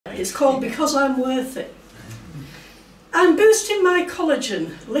It's called Because I'm Worth It. I'm boosting my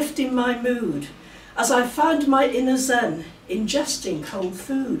collagen, lifting my mood, as I find my inner zen, ingesting cold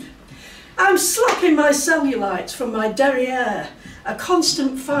food. I'm slapping my cellulite from my derriere, a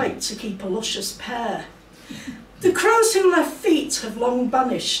constant fight to keep a luscious pear. The crows who left feet have long been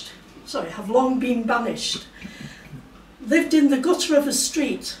banished. Lived in the gutter of a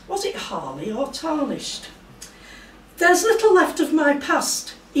street, was it Harley or tarnished? There's little left of my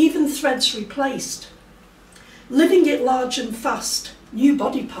past, even threads replaced. Living it large and fast, new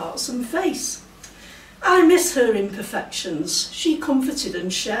body parts and face. I miss her imperfections, she comforted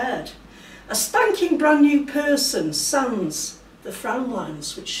and shared. A spanking brand new person, sans the frown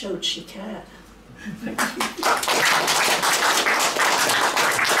lines which showed she cared. Thank you.